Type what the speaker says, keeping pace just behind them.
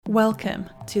Welcome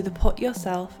to the Put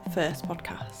Yourself First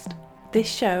podcast.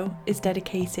 This show is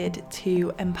dedicated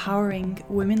to empowering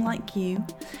women like you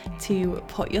to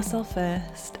put yourself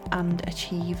first and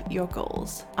achieve your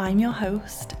goals. I'm your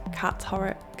host, Kat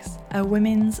Horrocks, a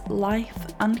women's life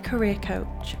and career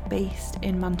coach based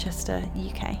in Manchester,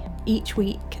 UK. Each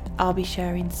week, I'll be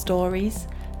sharing stories,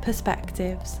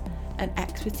 perspectives, and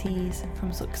expertise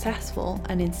from successful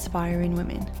and inspiring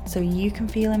women so you can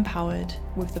feel empowered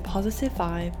with the positive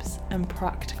vibes and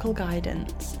practical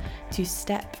guidance to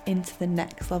step into the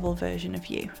next level version of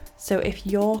you. So if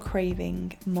you're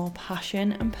craving more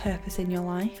passion and purpose in your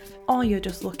life, or you're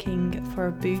just looking for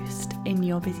a boost in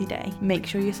your busy day, make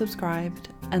sure you're subscribed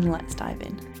and let's dive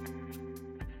in.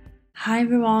 Hi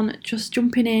everyone, just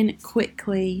jumping in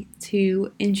quickly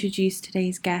to introduce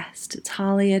today's guest,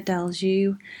 Talia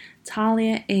Deljoux.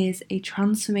 Talia is a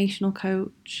transformational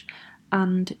coach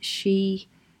and she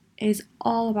is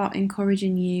all about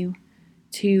encouraging you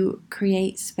to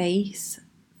create space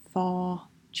for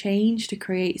change, to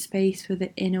create space for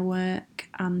the inner work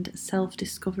and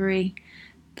self-discovery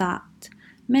that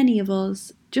many of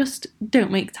us just don't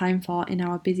make time for in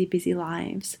our busy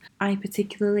lives. I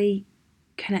particularly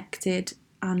connected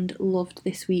and loved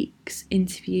this week's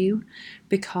interview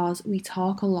because we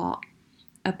talk a lot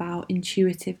about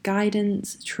intuitive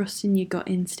guidance, trusting your gut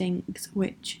instincts,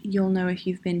 which you'll know if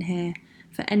you've been here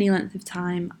for any length of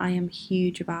time, I am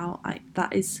huge about.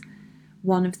 That is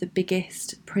one of the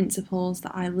biggest principles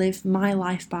that I live my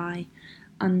life by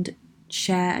and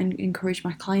share and encourage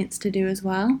my clients to do as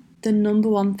well. The number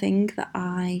one thing that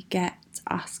I get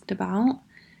asked about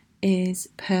is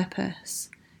purpose.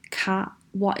 Kat,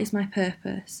 what is my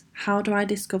purpose? How do I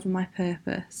discover my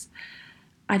purpose?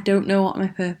 I don't know what my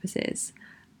purpose is.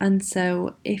 And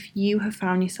so if you have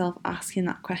found yourself asking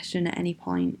that question at any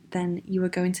point, then you are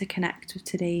going to connect with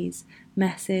today's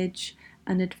message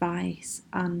and advice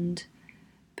and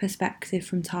perspective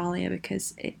from Talia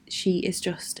because she is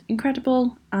just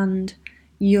incredible and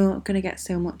you're going to get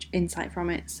so much insight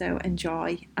from it. So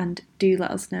enjoy and do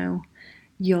let us know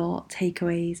your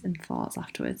takeaways and thoughts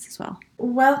afterwards as well.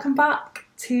 Welcome back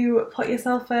to Put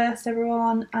Yourself First,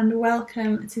 everyone, and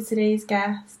welcome to today's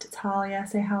guest, Talia.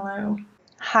 Say hello.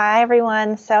 Hi,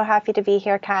 everyone. So happy to be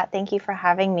here, Kat. Thank you for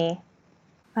having me.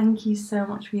 Thank you so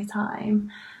much for your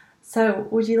time. So,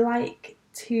 would you like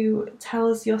to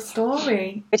tell us your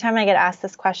story? Every time I get asked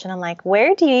this question, I'm like,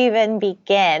 where do you even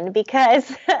begin?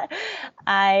 Because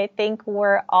I think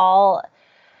we're all,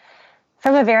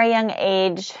 from a very young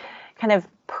age, kind of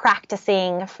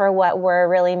practicing for what we're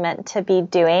really meant to be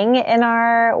doing in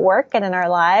our work and in our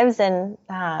lives. And,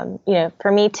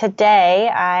 for me today,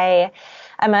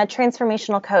 I'm a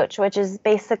transformational coach, which is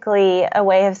basically a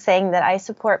way of saying that I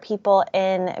support people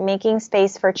in making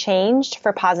space for change,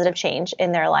 for positive change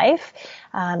in their life,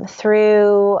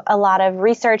 through a lot of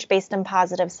research based in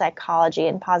positive psychology.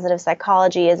 And positive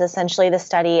psychology is essentially the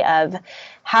study of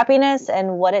happiness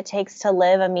and what it takes to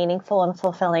live a meaningful and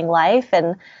fulfilling life.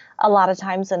 And a lot of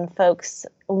times when folks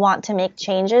want to make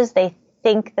changes, they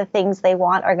think the things they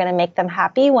want are going to make them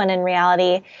happy, when in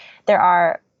reality, there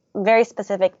are very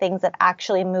specific things that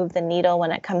actually move the needle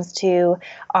when it comes to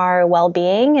our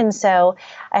well-being. And so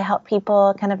I help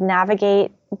people kind of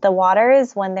navigate the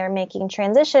waters when they're making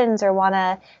transitions or want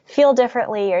to feel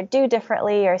differently or do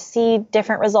differently or see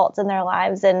different results in their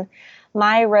lives. And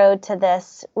my road to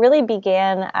this really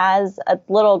began as a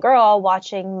little girl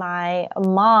watching my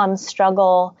mom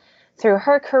struggle through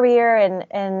her career.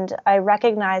 And I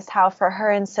recognized how for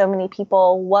her and so many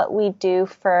people, what we do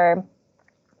for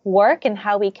work and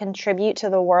how we contribute to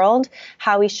the world,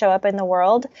 how we show up in the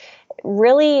world,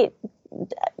 really,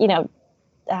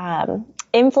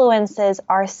 influences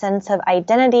our sense of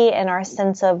identity and our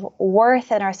sense of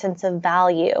worth and our sense of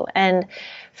value. And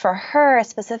for her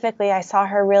specifically, I saw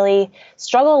her really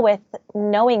struggle with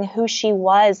knowing who she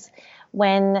was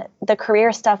when the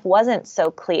career stuff wasn't so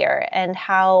clear, and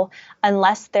how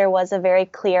unless there was a very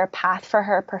clear path for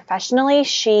her professionally,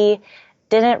 she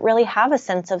didn't really have a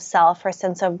sense of self or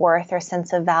sense of worth or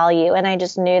sense of value. And I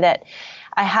just knew that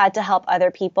I had to help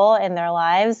other people in their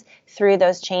lives through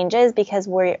those changes, because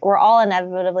we're all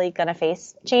inevitably going to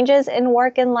face changes in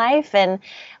work and life. And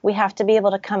we have to be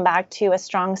able to come back to a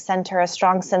strong center, a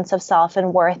strong sense of self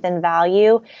and worth and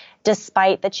value,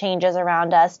 despite the changes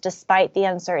around us, despite the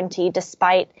uncertainty,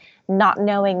 despite not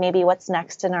knowing maybe what's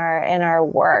next in our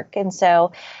work. And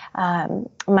so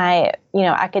my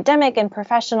academic and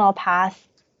professional path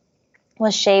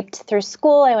was shaped through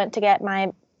school. I went to get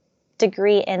my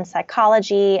degree in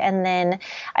psychology, and then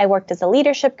I worked as a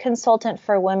leadership consultant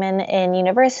for women in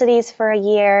universities for a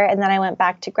year, and then I went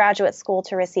back to graduate school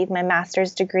to receive my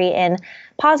master's degree in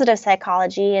positive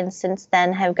psychology, and since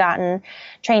then have gotten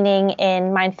training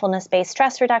in mindfulness-based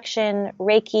stress reduction,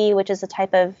 Reiki, which is a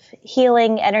type of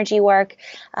healing energy work,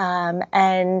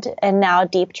 and now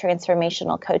deep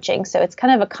transformational coaching. So it's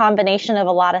kind of a combination of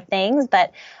a lot of things,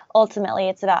 but ultimately,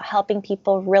 it's about helping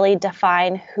people really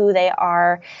define who they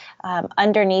are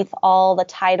underneath all the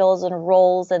titles and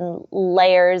roles and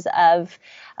layers of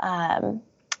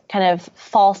kind of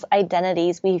false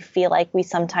identities we feel like we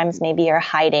sometimes maybe are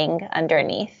hiding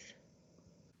underneath.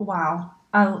 Wow,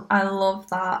 I love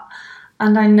that.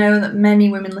 And I know that many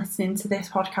women listening to this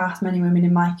podcast, many women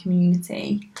in my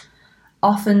community,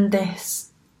 often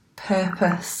this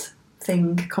purpose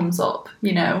thing comes up,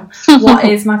 you know, what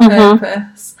is my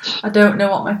purpose? I don't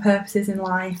know what my purpose is in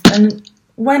life. And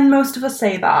when most of us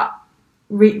say that,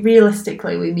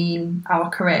 realistically, we mean our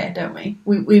career, don't we?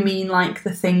 We mean like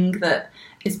the thing that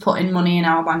is putting money in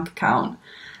our bank account.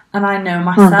 And I know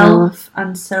myself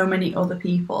and so many other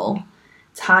people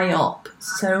tie up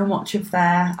so much of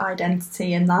their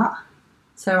identity in that.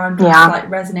 So I'm just like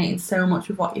resonating so much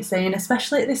with what you're saying,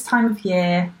 especially at this time of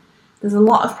year. There's a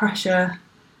lot of pressure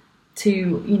to,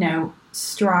 you know,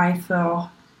 strive for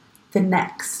the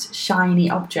next shiny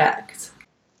object.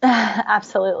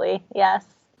 Absolutely, yes.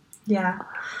 Yeah.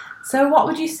 So what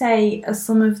would you say are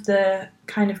some of the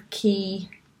kind of key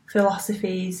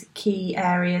philosophies, key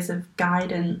areas of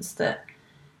guidance that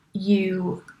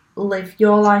you live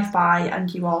your life by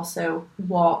and you also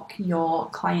walk your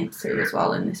clients through as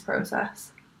well in this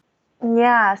process?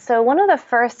 Yeah, so one of the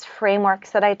first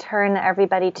frameworks that I turn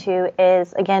everybody to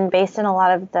is, again, based on a lot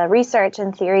of the research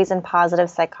and theories in positive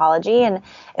psychology, and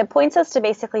it points us to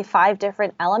basically 5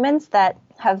 different elements that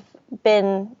have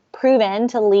been proven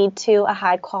to lead to a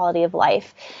high quality of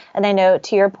life. And I know,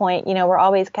 to your point, you know, we're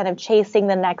always kind of chasing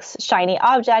the next shiny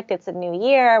object. It's a new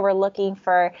year. We're looking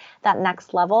for that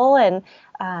next level and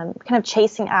kind of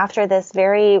chasing after this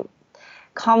very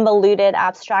convoluted,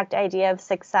 abstract idea of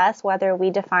success, whether we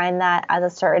define that as a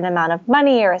certain amount of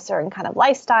money or a certain kind of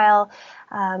lifestyle.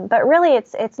 But really,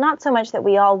 it's not so much that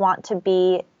we all want to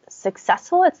be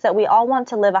successful. It's that we all want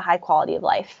to live a high quality of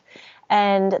life.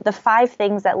 And the 5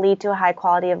 things that lead to a high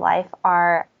quality of life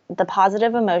are the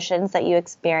positive emotions that you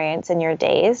experience in your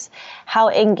days, how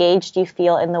engaged you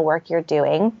feel in the work you're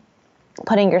doing,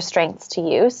 putting your strengths to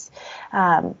use.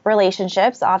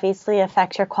 Relationships obviously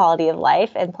affect your quality of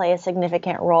life and play a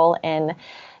significant role in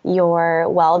your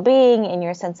well-being, in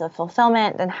your sense of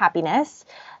fulfillment and happiness.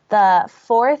 The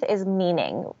 4th is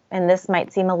meaning, and this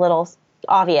might seem a little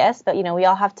obvious, but you know, we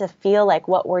all have to feel like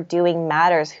what we're doing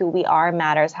matters, who we are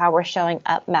matters, how we're showing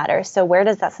up matters. So where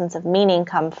does that sense of meaning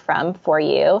come from for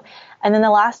you? And then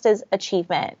the last is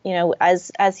achievement. You know,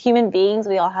 as human beings,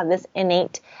 we all have this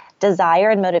innate desire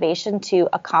and motivation to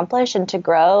accomplish and to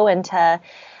grow and to,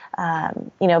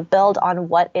 you know, build on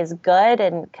what is good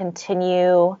and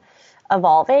continue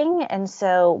evolving. And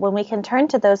so when we can turn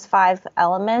to those 5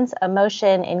 elements,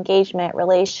 emotion, engagement,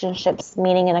 relationships,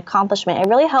 meaning, and accomplishment, it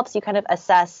really helps you kind of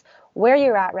assess where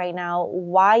you're at right now,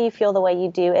 why you feel the way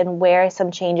you do, and where some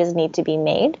changes need to be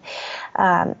made.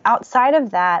 Outside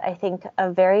of that, I think a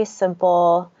very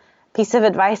simple piece of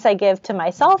advice I give to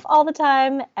myself all the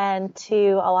time and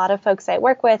to a lot of folks I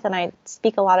work with and I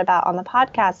speak a lot about on the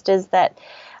podcast is that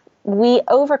we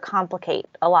overcomplicate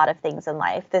a lot of things in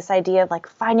life. This idea of like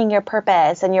finding your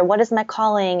purpose and your what is my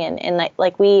calling, and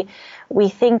like we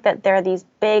think that there are these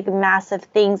big, massive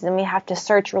things and we have to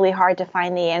search really hard to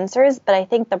find the answers. But I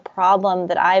think the problem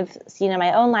that I've seen in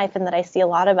my own life and that I see a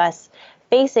lot of us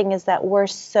facing is that we're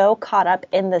so caught up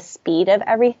in the speed of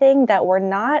everything that we're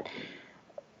not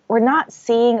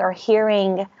seeing or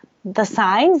hearing the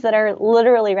signs that are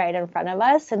literally right in front of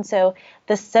us. And so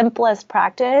the simplest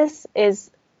practice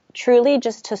is truly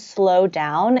just to slow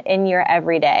down in your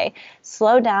everyday.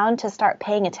 Slow down to start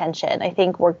paying attention. I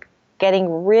think we're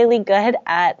getting really good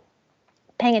at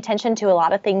paying attention to a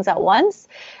lot of things at once,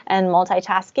 and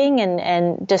multitasking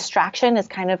and distraction is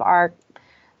kind of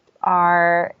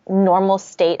our normal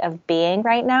state of being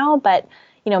right now. But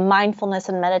you know, mindfulness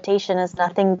and meditation is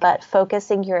nothing but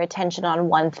focusing your attention on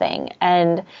one thing.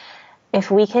 And if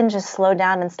we can just slow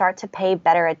down and start to pay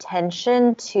better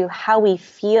attention to how we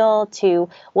feel, to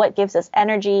what gives us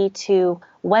energy, to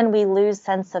when we lose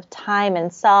sense of time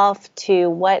and self, to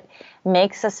what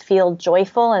makes us feel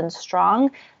joyful and strong,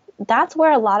 that's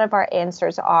where a lot of our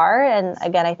answers are. And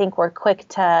again, I think we're quick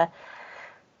to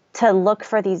to look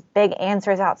for these big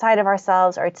answers outside of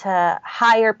ourselves or to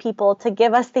hire people to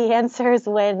give us the answers,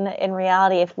 when in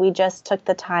reality, if we just took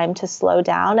the time to slow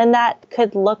down, and that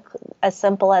could look as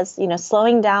simple as,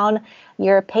 slowing down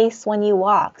your pace when you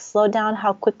walk, slow down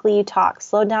how quickly you talk,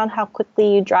 slow down how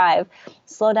quickly you drive,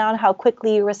 slow down how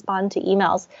quickly you respond to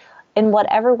emails. In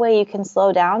whatever way you can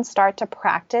slow down, start to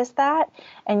practice that,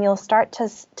 and you'll start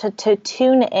to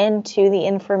tune into the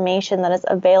information that is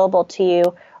available to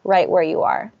you right where you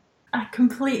are. I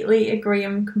completely agree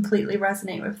and completely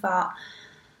resonate with that.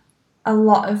 A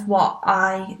lot of what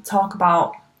I talk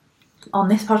about on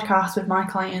this podcast with my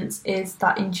clients is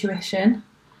that intuition.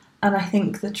 And I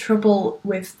think the trouble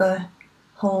with the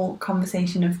whole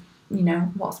conversation of,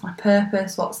 what's my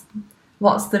purpose,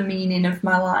 what's the meaning of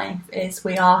my life, is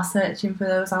we are searching for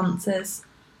those answers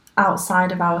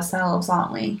outside of ourselves,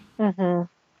 aren't we? Mm-hmm.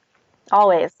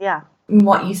 Always, yeah.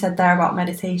 What you said there about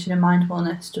meditation and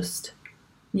mindfulness, just...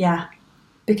 yeah,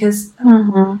 because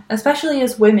especially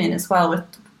as women as well,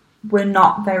 we're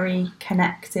not very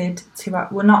connected to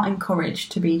we're not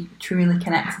encouraged to be truly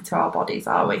connected to our bodies,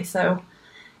 are we? So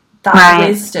that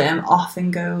wisdom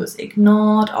often goes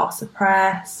ignored or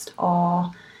suppressed,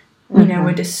 or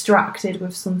we're distracted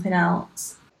with something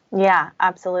else. Yeah,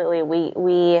 absolutely.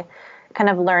 We kind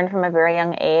of learn from a very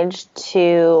young age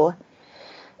to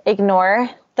ignore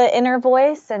the inner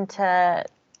voice and to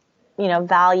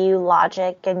value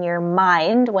logic in your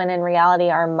mind, when in reality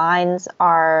our minds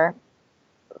are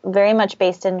very much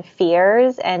based in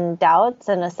fears and doubts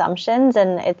and assumptions.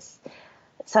 And it's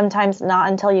sometimes not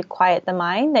until you quiet the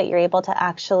mind that you're able to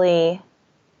actually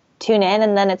tune in.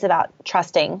 And then it's about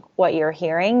trusting what you're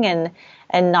hearing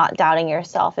and not doubting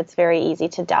yourself. It's very easy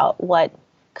to doubt what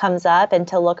comes up and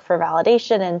to look for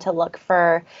validation and to look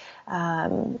for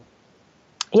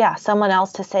someone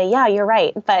else to say, yeah, you're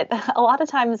right. But a lot of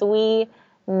times we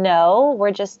know,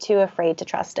 we're just too afraid to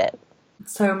trust it.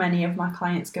 So many of my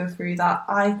clients go through that.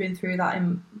 I've been through that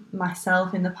in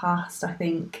myself in the past. I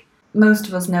think most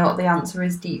of us know what the answer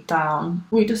is deep down.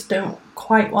 We just don't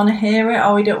quite want to hear it,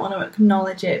 or we don't want to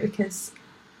acknowledge it, because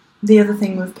the other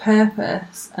thing with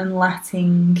purpose and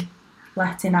letting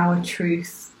our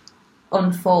truth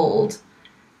unfold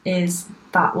is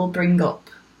that will bring up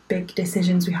big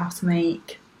decisions we have to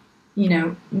make,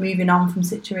 moving on from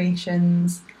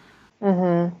situations,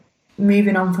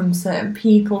 moving on from certain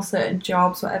people, certain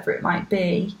jobs, whatever it might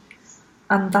be.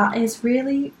 And that is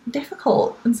really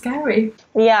difficult and scary.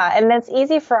 Yeah, and it's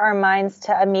easy for our minds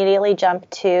to immediately jump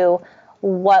to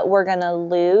what we're going to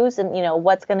lose and,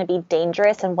 what's going to be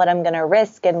dangerous and what I'm going to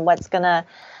risk and what's going to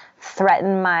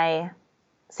threaten my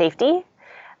safety.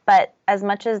 But as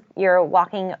much as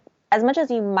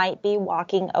you might be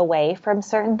walking away from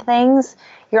certain things,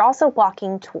 you're also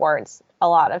walking towards a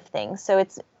lot of things. So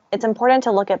it's important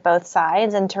to look at both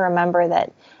sides and to remember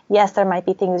that, yes, there might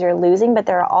be things you're losing, but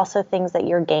there are also things that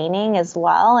you're gaining as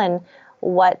well, and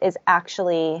what is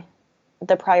actually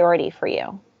the priority for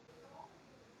you.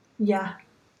 Yeah,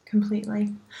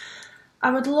 completely.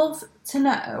 I would love to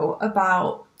know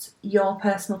about your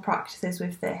personal practices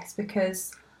with this,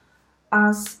 because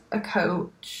as a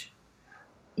coach,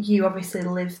 you obviously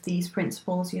live these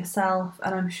principles yourself,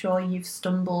 and I'm sure you've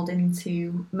stumbled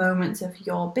into moments of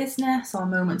your business or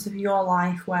moments of your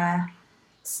life where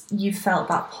you felt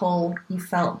that pull, you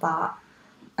felt that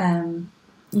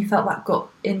gut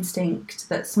instinct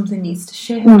that something needs to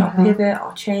shift or pivot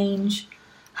or change.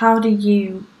 How do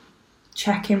you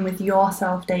check in with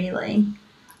yourself daily?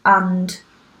 And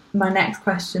my next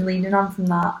question leading on from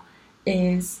that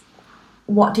is,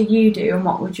 what do you do, and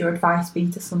what would your advice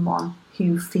be to someone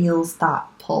who feels that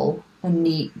pull and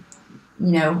need,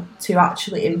 to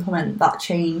actually implement that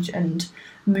change and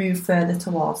move further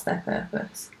towards their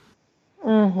purpose?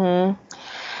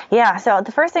 Yeah, so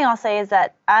the first thing I'll say is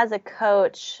that as a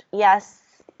coach, yes,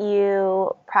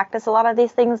 you practice a lot of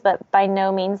these things, but by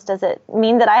no means does it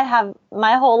mean that I have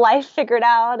my whole life figured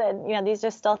out. And, these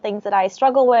are still things that I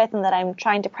struggle with and that I'm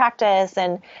trying to practice.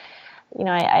 And,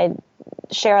 I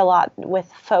share a lot with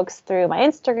folks through my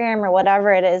Instagram or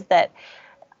whatever it is, that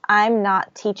I'm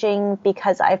not teaching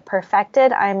because I've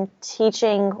perfected. I'm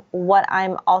teaching what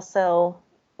I'm also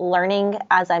learning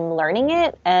as I'm learning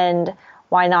it. And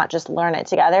why not just learn it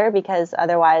together? Because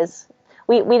otherwise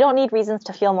we don't need reasons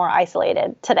to feel more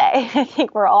isolated today. I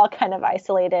think we're all kind of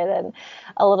isolated and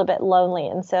a little bit lonely.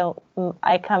 And so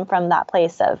I come from that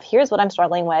place of, here's what I'm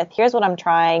struggling with. Here's what I'm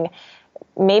trying.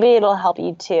 Maybe it'll help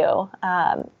you too.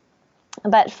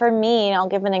 But for me, I'll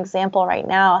give an example right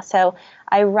now. So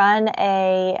I run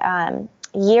a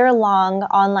year-long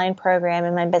online program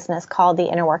in my business called the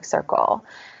Inner Work Circle.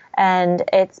 And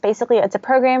it's a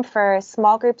program for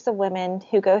small groups of women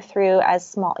who go through as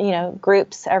small,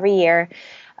 groups every year,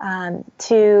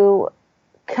 to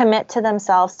commit to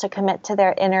themselves, to commit to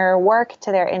their inner work,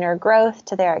 to their inner growth,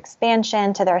 to their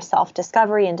expansion, to their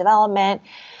self-discovery and development.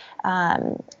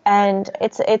 And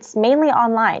it's mainly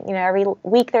online. Every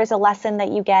week there's a lesson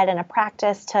that you get and a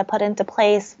practice to put into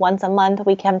place. Once a month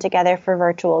we come together for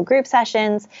virtual group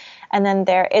sessions, and then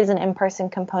there is an in-person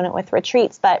component with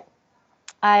retreats. But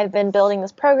I've been building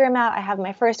this program out. I have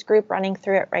my first group running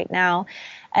through it right now,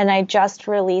 and I just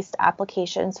released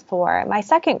applications for my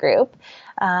second group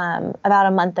about a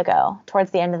month ago,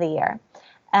 towards the end of the year.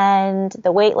 And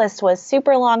the wait list was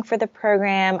super long for the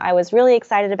program. I was really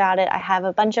excited about it. I have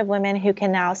a bunch of women who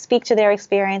can now speak to their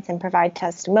experience and provide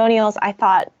testimonials. I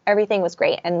thought everything was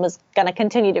great and was going to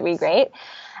continue to be great.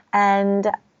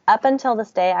 And up until this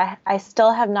day, I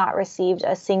still have not received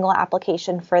a single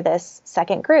application for this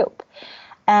second group.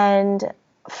 And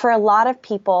for a lot of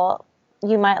people,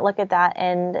 you might look at that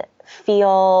and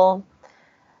feel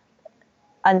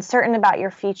uncertain about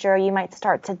your future. You might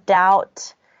start to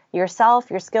doubt yourself,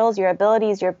 your skills, your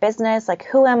abilities, your business. Like,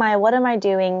 who am I? What am I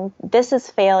doing? This is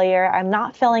failure. I'm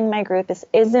not filling my group. This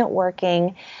isn't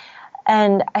working.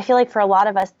 And I feel like for a lot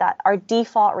of us, that our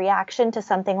default reaction to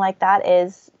something like that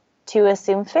is to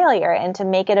assume failure and to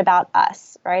make it about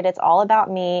us, right? It's all about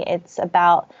me. It's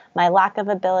about my lack of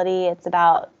ability. It's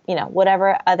about,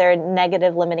 whatever other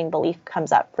negative limiting belief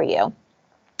comes up for you.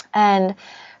 And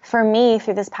for me,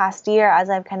 through this past year, as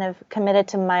I've kind of committed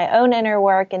to my own inner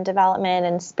work and development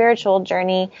and spiritual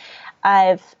journey,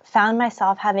 I've found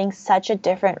myself having such a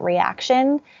different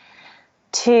reaction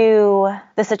to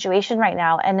the situation right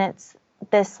now. And it's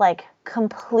this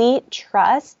complete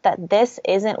trust that this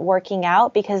isn't working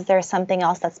out because there's something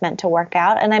else that's meant to work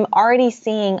out. And I'm already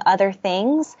seeing other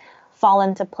things fall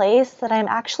into place that I'm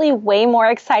actually way more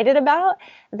excited about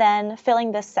than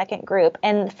filling this second group.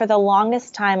 And for the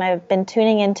longest time, I've been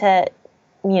tuning into,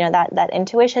 that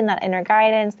intuition, that inner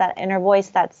guidance, that inner voice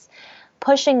that's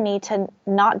pushing me to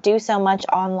not do so much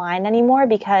online anymore,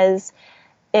 because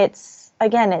it's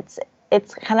kind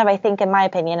of, I think, in my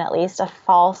opinion, at least, a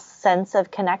false sense of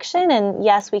connection. And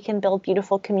yes, we can build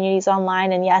beautiful communities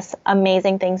online, and yes,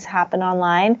 amazing things happen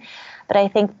online. But I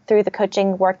think through the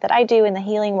coaching work that I do and the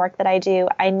healing work that I do,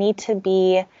 I need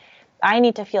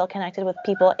to feel connected with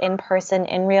people in person,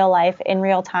 in real life, in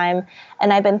real time.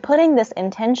 And I've been putting this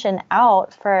intention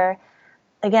out for,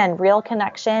 again, real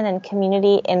connection and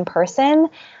community in person.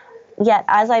 Yet,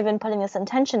 as I've been putting this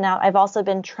intention out, I've also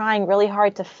been trying really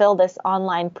hard to fill this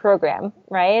online program,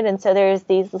 right? And so there's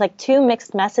these two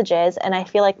mixed messages, and I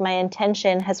feel like my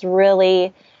intention has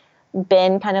really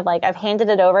been kind of I've handed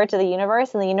it over to the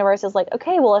universe, and the universe is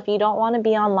okay, well, if you don't want to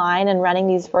be online and running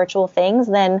these virtual things,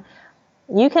 then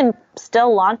you can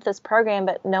still launch this program,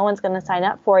 but no one's going to sign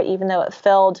up for it, even though it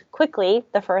filled quickly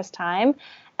the first time.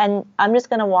 And I'm just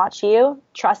going to watch you,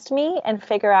 trust me, and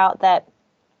figure out that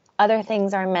other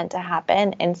things are meant to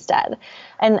happen instead.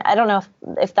 And I don't know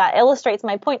if that illustrates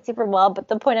my point super well, but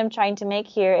the point I'm trying to make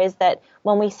here is that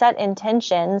when we set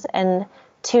intentions and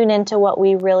tune into what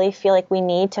we really feel like we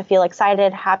need to feel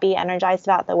excited, happy, energized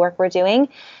about the work we're doing,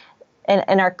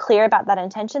 and are clear about that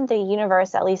intention, the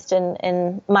universe, at least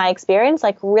in my experience,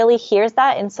 really hears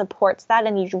that and supports that.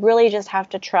 And you really just have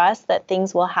to trust that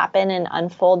things will happen and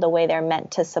unfold the way they're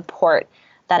meant to support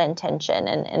that intention.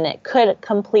 And it could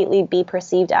completely be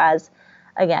perceived as,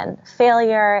 again,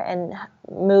 failure and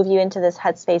move you into this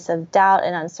headspace of doubt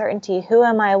and uncertainty. Who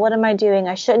am I? What am I doing?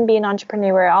 I shouldn't be an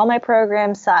entrepreneur. All my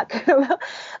programs suck.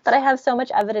 But I have so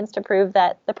much evidence to prove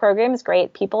that the program is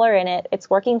great. People are in it. It's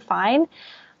working fine.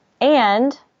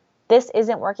 And this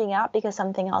isn't working out because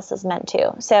something else is meant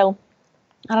to. So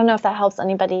I don't know if that helps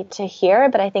anybody to hear,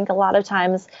 but I think a lot of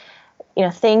times,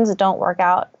 things don't work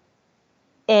out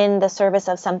in the service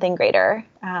of something greater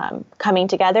coming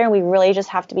together. And we really just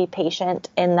have to be patient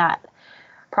in that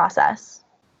process.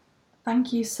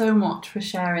 Thank you so much for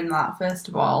sharing that, first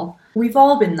of all. We've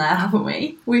all been there, haven't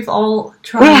we? We've all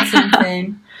tried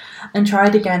something and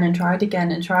tried again and tried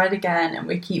again and tried again, and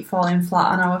we keep falling flat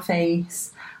on our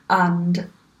face. And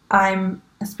I'm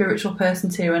a spiritual person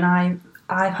too, and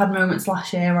I've had moments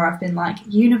last year where I've been like,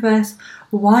 universe,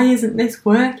 why isn't this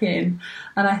working?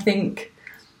 And I think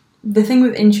the thing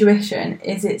with intuition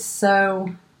is it's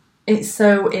so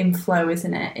in flow,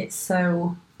 isn't it? It's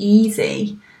so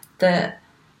easy that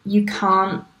you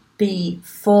can't be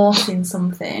forcing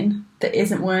something that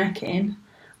isn't working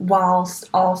whilst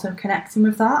also connecting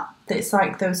with that. It's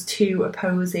like those two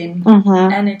opposing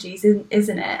energies,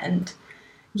 isn't it? And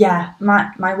yeah,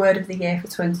 my word of the year for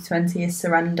 2020 is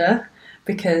surrender,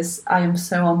 because I am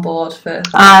so on board for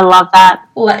I love that.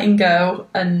 letting go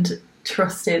and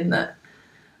trusting that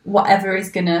whatever is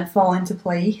going to fall into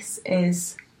place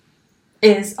is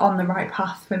on the right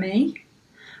path for me.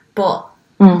 But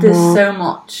there's so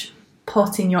much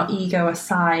putting your ego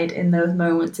aside in those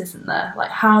moments, isn't there? Like,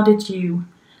 how did you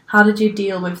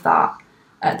deal with that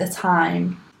at the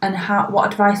time, and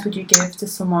what advice would you give to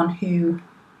someone who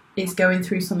is going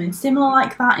through something similar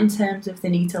like that, in terms of they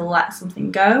need to let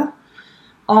something go,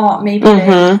 or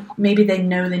maybe they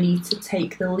know they need to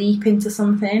take the leap into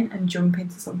something and jump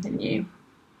into something new?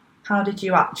 How did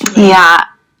you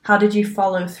how did you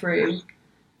follow through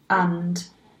and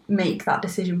make that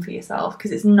decision for yourself?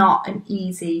 Because it's not an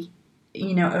easy,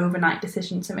 overnight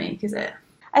decision to make, is it?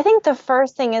 I think the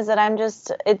first thing is that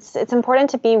it's important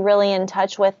to be really in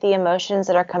touch with the emotions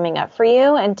that are coming up for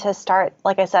you, and to start,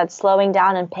 like I said, slowing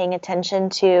down and paying attention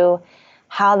to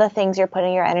how the things you're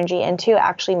putting your energy into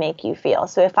actually make you feel.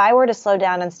 So if I were to slow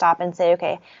down and stop and say,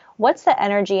 okay, what's the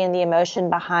energy and the emotion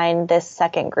behind this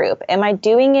second group? Am I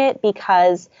doing it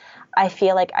because I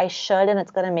feel like I should and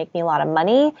it's going to make me a lot of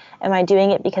money? Am I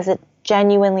doing it because it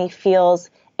genuinely feels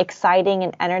exciting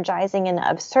and energizing and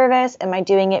of service? Am I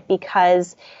doing it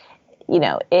because,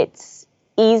 it's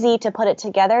easy to put it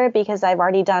together because I've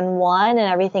already done one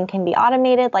and everything can be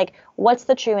automated? Like, what's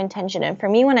the true intention? And for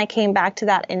me, when I came back to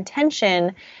that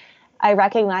intention, I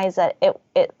recognized that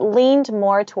it leaned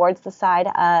more towards the side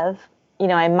of,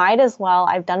 I might as well.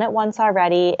 I've done it once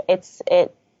already.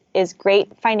 It is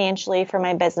great financially for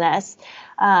my business.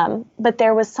 But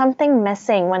there was something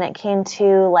missing when it came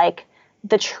to like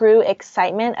the true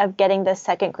excitement of getting the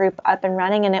second group up and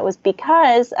running. And it was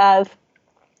because of,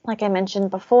 like I mentioned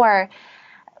before,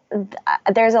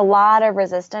 there's a lot of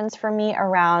resistance for me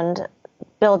around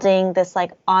building this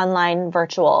like online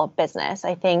virtual business.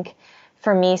 I think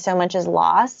for me, so much is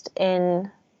lost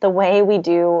in the way we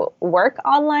do work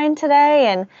online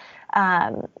today.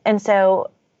 And so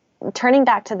turning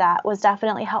back to that was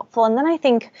definitely helpful. And then I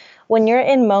think when you're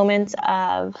in moments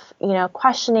of,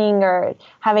 questioning or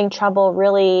having trouble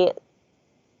really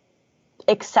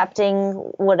accepting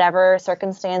whatever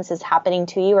circumstance is happening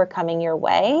to you or coming your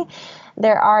way,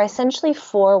 there are essentially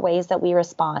 4 ways that we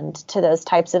respond to those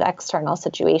types of external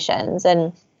situations.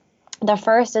 And the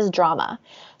first is drama.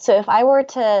 So if I were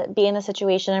to be in a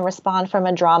situation and respond from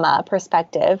a drama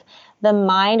perspective, the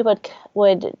mind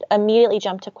would immediately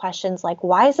jump to questions like,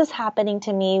 why is this happening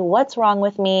to me? What's wrong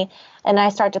with me? And I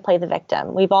start to play the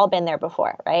victim. We've all been there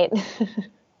before, right?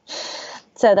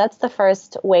 So that's the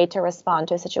first way to respond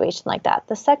to a situation like that.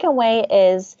 The second way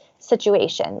is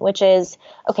situation, which is,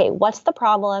 okay, what's the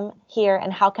problem here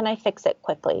and how can I fix it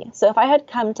quickly? So if I had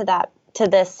come to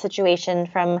this situation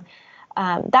from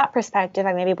that perspective,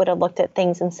 I maybe would have looked at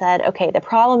things and said, okay, the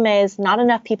problem is not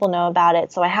enough people know about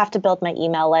it, so I have to build my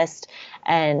email list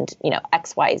and,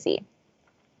 X, Y, Z.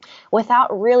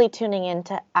 Without really tuning in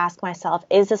to ask myself,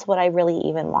 is this what I really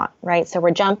even want, right? So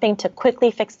we're jumping to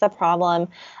quickly fix the problem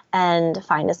and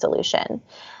find a solution.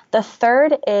 The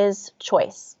third is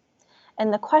choice.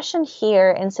 And the question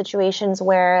here in situations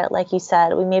where, like you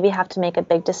said, we maybe have to make a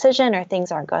big decision or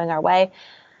things aren't going our way,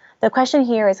 the question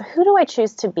here is, who do I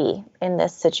choose to be in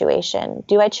this situation?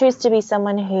 Do I choose to be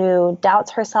someone who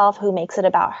doubts herself, who makes it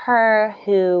about her,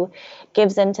 who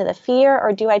gives in to the fear?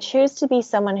 Or do I choose to be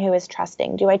someone who is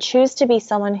trusting? Do I choose to be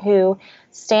someone who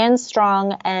stands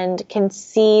strong and can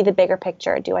see the bigger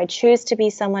picture? Do I choose to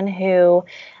be someone who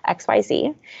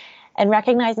XYZ? And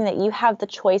recognizing that you have the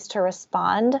choice to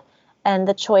respond and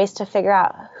the choice to figure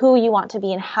out who you want to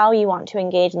be and how you want to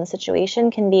engage in the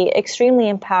situation can be extremely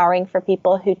empowering for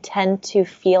people who tend to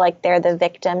feel like they're the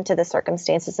victim to the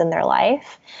circumstances in their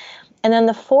life. And then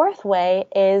the fourth way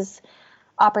is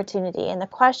opportunity. And the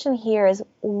question here is,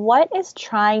 what is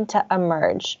trying to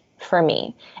emerge for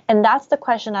me? And that's the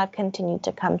question I've continued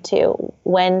to come to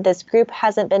when this group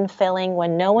hasn't been filling,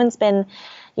 when no one's been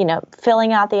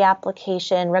filling out the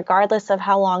application, regardless of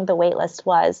how long the wait list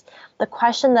was. The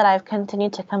question that I've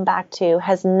continued to come back to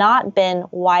has not been,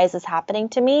 why is this happening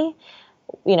to me?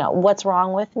 What's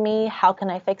wrong with me? How can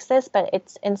I fix this? But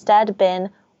it's instead been,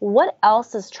 what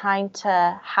else is trying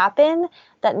to happen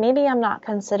that maybe I'm not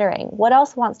considering? What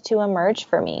else wants to emerge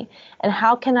for me? And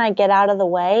how can I get out of the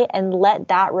way and let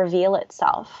that reveal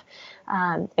itself?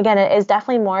 Again, it is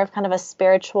definitely more of kind of a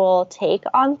spiritual take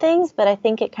on things, but I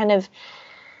think it kind of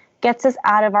gets us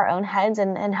out of our own heads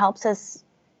and helps us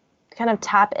kind of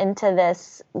tap into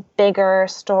this bigger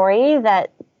story that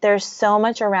there's so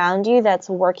much around you that's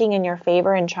working in your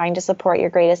favor and trying to support your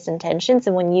greatest intentions.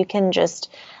 And when you can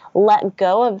just let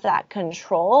go of that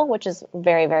control, which is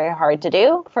very, very hard to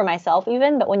do for myself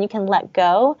even, but when you can let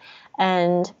go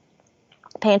and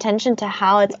pay attention to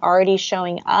how it's already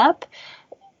showing up,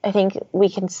 I think we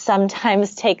can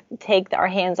sometimes take our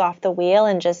hands off the wheel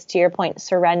and just, to your point,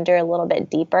 surrender a little bit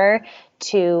deeper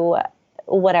to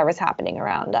whatever's happening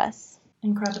around us.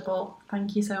 Incredible.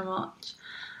 Thank you so much.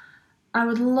 I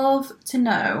would love to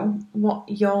know what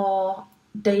your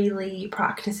daily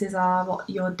practices are, what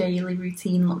your daily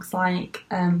routine looks like,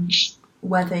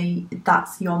 whether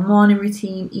that's your morning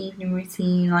routine, evening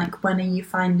routine, like when are you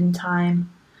finding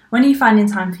time? When are you finding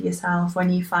time for yourself? When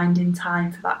are you finding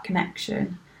time for that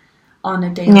connection on a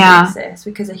daily basis?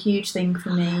 Because a huge thing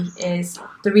for me is,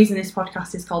 the reason this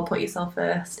podcast is called Put Yourself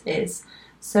First is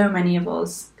so many of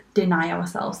us deny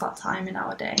ourselves that time in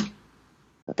our day.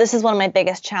 This is one of my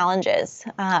biggest challenges,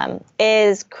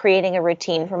 is creating a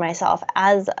routine for myself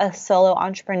as a solo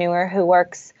entrepreneur who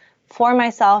works for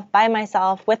myself, by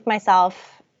myself, with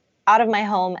myself, out of my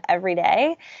home every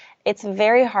day. It's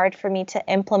very hard for me to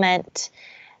implement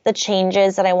the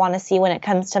changes that I want to see when it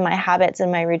comes to my habits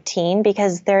and my routine,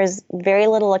 because there's very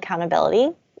little accountability.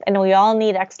 And we all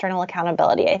need external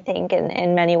accountability, I think,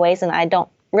 in many ways, and I don't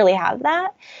really have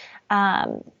that.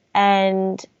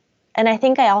 And I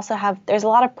think I also there's a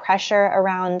lot of pressure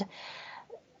around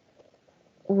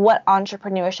what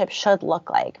entrepreneurship should look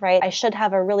like, right? I should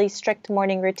have a really strict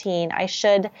morning routine. I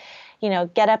should,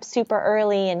 get up super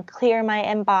early and clear my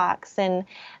inbox. And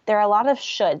there are a lot of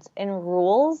shoulds and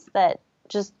rules that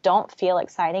just don't feel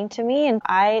exciting to me. And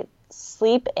I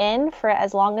sleep in for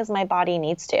as long as my body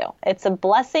needs to. It's a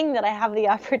blessing that I have the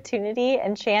opportunity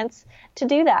and chance to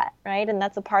do that, right? And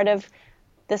that's a part of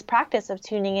this practice of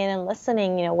tuning in and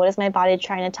listening. What is my body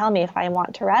trying to tell me? If I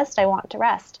want to rest, I want to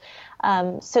rest.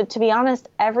 So to be honest,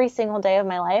 every single day of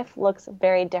my life looks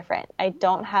very different. I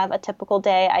don't have a typical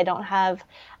day. I don't have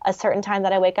a certain time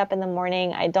that I wake up in the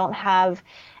morning. I don't have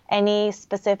any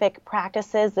specific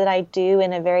practices that I do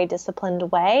in a very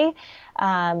disciplined way.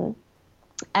 And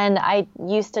I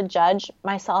used to judge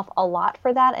myself a lot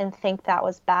for that and think that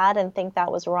was bad and think that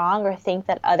was wrong, or think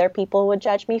that other people would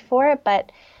judge me for it.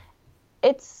 But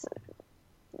it's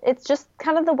just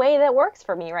kind of the way that works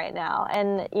for me right now.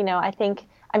 And, I think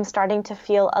I'm starting to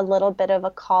feel a little bit of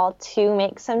a call to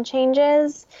make some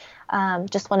changes,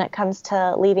 just when it comes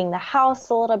to leaving the house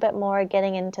a little bit more,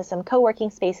 getting into some co-working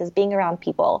spaces, being around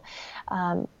people.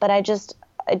 But I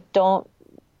don't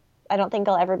think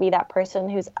I'll ever be that person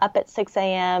who's up at 6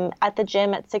 a.m., at the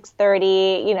gym at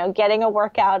 6:30, getting a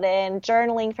workout in,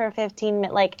 journaling for 15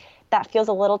 minutes. Like, that feels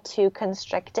a little too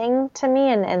constricting to me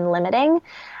and limiting.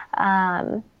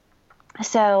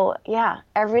 So yeah,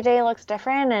 every day looks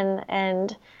different,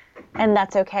 and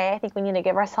that's okay. I think we need to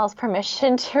give ourselves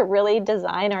permission to really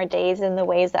design our days in the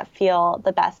ways that feel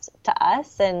the best to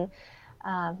us. And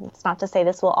it's not to say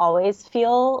this will always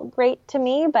feel great to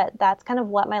me, but that's kind of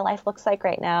what my life looks like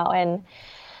right now.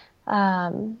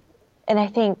 And I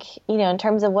think, in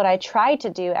terms of what I try to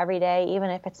do every day, even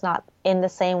if it's not in the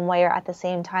same way or at the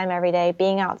same time every day,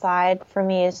 being outside for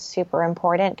me is super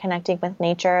important. Connecting with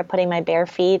nature, putting my bare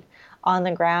feet on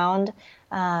the ground,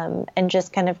 and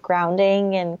just kind of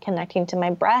grounding and connecting to my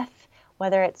breath,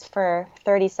 whether it's for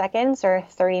 30 seconds or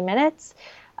 30 minutes.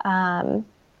 And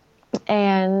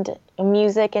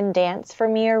music and dance for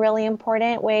me are really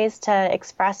important ways to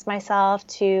express myself,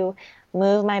 to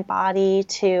move my body,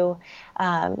 to,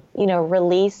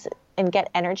 release and get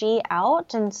energy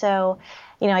out. And so,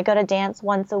 I go to dance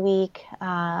once a week,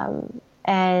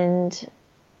 and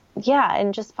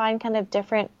just find kind of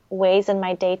different ways in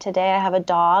my day to day. I have a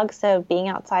dog, so being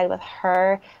outside with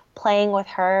her, playing with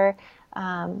her,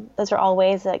 those are all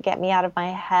ways that get me out of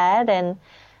my head. And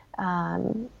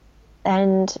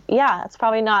it's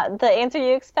probably not the answer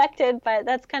you expected, but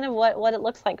that's kind of what it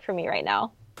looks like for me right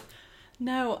now.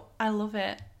 No, I love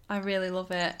it. I really love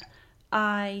it.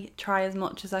 I try as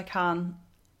much as I can,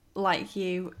 like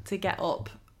you, to get up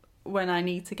when I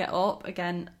need to get up.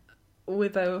 Again, we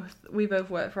both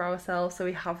work for ourselves, so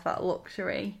we have that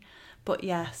luxury. But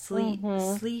yeah, sleep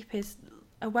is,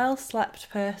 a well slept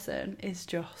person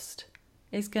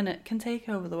can take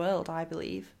over the world, I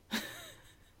believe.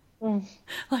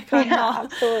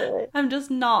 Absolutely. I'm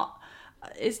just not,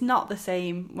 it's not the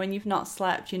same when you've not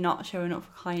slept, you're not showing up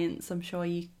for clients. I'm sure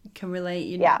you can relate.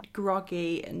 You're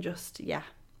groggy and just,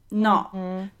 not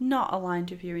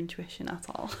aligned with your intuition at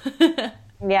all.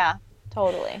 Yeah,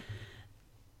 totally.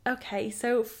 Okay,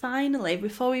 so finally,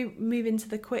 before we move into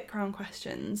the quick round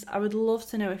questions, I would love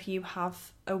to know if you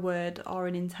have a word or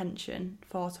an intention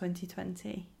for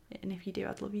 2020. And if you do,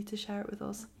 I'd love you to share it with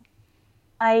us.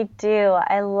 I do.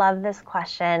 I love this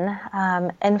question.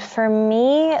 And for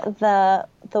me, the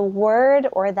word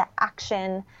or the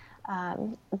action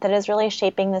that is really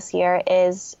shaping this year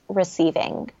is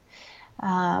receiving.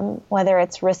 whether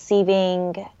it's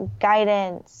receiving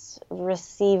guidance,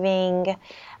 receiving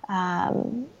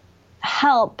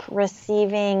help,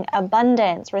 receiving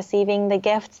abundance, receiving the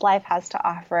gifts life has to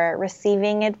offer,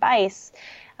 receiving advice,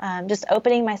 just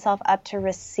opening myself up to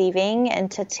receiving and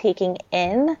to taking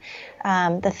in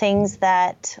the things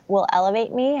that will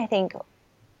elevate me. I think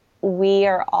we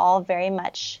are all very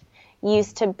much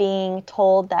used to being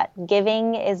told that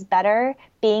giving is better,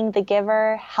 being the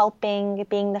giver, helping,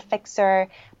 being the fixer,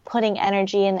 putting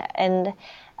energy and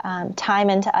time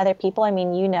into other people. I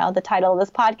mean, the title of this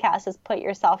podcast is Put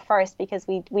Yourself First, because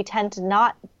we tend to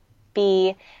not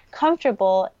be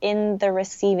comfortable in the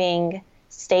receiving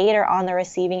state or on the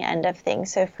receiving end of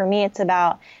things. So for me, it's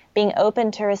about being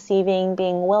open to receiving,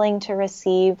 being willing to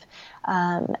receive,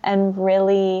 and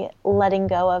really letting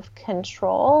go of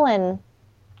control and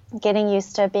getting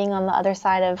used to being on the other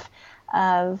side of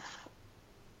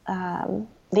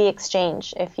the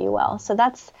exchange, if you will. So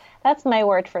that's my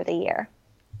word for the year.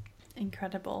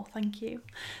 Incredible, thank you.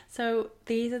 So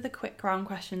these are the quick round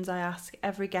questions I ask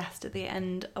every guest at the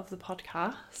end of the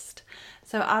podcast.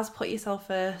 So as Put Yourself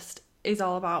First is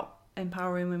all about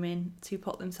empowering women to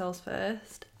put themselves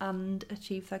first and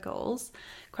achieve their goals.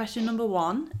 Question number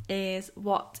 1 is,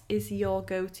 what is your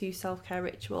go-to self-care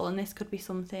ritual? And this could be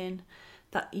something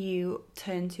that you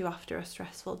turn to after a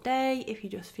stressful day, if you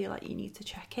just feel like you need to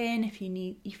check in, if you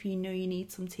know you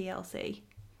need some TLC.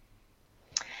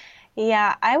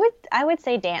 Yeah, I would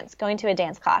say dance, going to a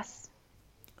dance class.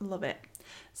 Love it.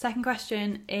 Second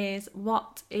question is,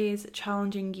 what is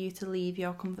challenging you to leave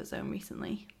your comfort zone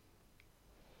recently?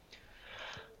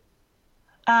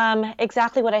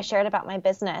 Exactly what I shared about my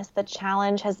business. The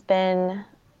challenge has been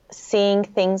seeing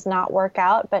things not work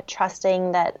out, but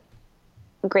trusting that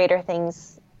greater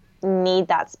things need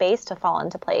that space to fall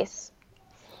into place.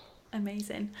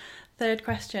 Amazing. Third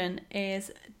question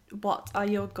is, what are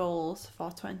your goals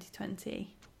for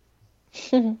 2020?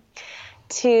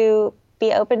 To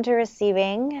be open to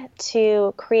receiving,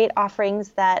 to create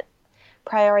offerings that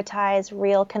prioritize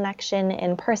real connection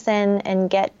in person and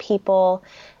get people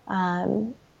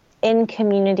in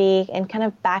community and kind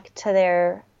of back to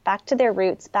their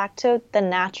roots, back to the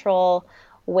natural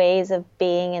ways of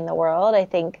being in the world. I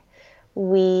think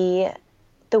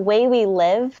the way we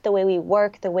live, the way we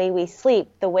work, the way we sleep,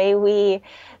 the way we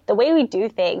do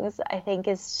things, I think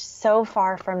is so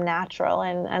far from natural.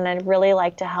 And I'd really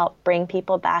like to help bring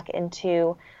people back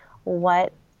into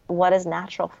what is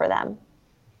natural for them.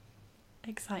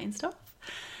 Exciting stuff.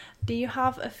 Do you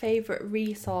have a favourite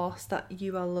resource that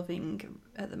you are loving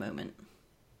at the moment?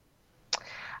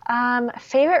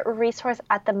 Favorite resource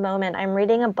at the moment, I'm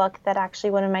reading a book that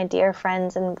actually one of my dear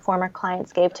friends and former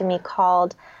clients gave to me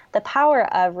called The Power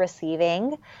of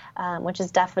Receiving, which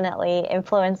is definitely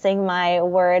influencing my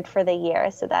word for the year.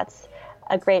 So that's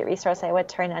a great resource I would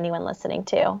turn anyone listening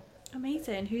to.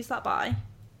 Amazing. Who's that by?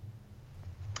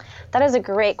 That is a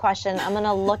great question. I'm going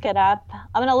to look it up.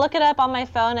 I'm going to look it up on my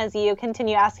phone as you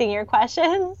continue asking your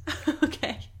questions.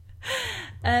 Okay.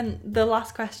 The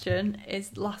last question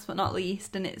is last but not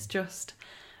least, and it's just,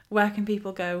 where can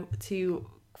people go to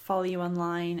follow you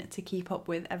online to keep up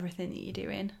with everything that you're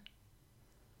doing?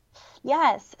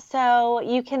 Yes, so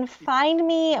you can find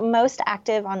me most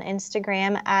active on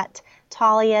Instagram at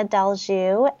Talia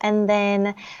Deljoux, and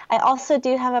then I also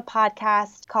do have a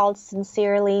podcast called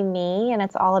Sincerely Me, and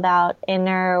it's all about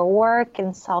inner work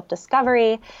and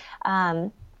self-discovery.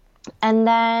 And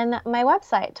then my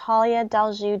website,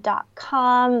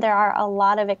 taliadeljoux.com. There are a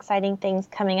lot of exciting things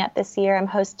coming up this year. I'm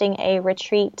hosting a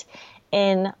retreat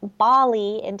in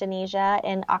Bali, Indonesia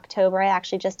in October. I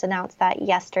actually just announced that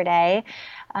yesterday.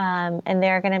 And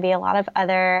there are going to be a lot of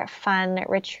other fun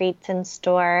retreats in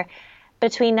store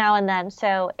between now and then.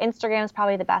 So Instagram is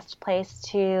probably the best place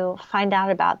to find out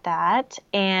about that.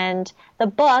 And the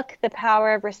book, The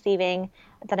Power of Receiving,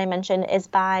 that I mentioned, is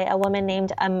by a woman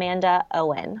named Amanda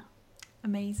Owen.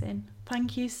 Amazing.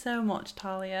 Thank you so much,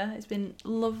 Talia. It's been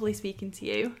lovely speaking to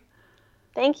you.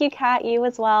 Thank you, Kat. You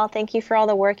as well. Thank you for all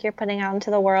the work you're putting out into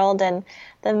the world and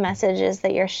the messages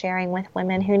that you're sharing with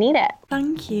women who need it.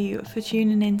 Thank you for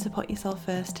tuning in to Put Yourself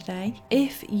First today.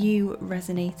 If you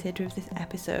resonated with this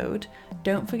episode,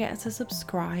 don't forget to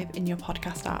subscribe in your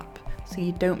podcast app so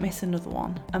you don't miss another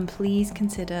one. And please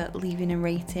consider leaving a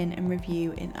rating and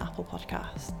review in Apple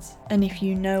Podcasts. And if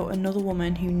you know another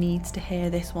woman who needs to hear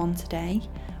this one today,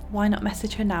 why not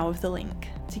message her now with the link?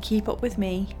 To keep up with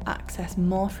me, access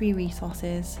more free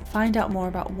resources, find out more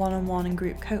about one-on-one and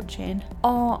group coaching,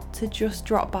 or to just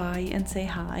drop by and say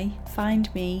hi,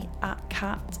 find me at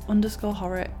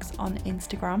 @cat_horrocks on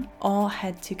Instagram or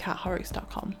head to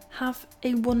cathorrocks.com. Have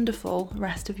a wonderful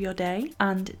rest of your day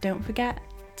and don't forget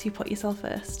to put yourself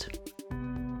first.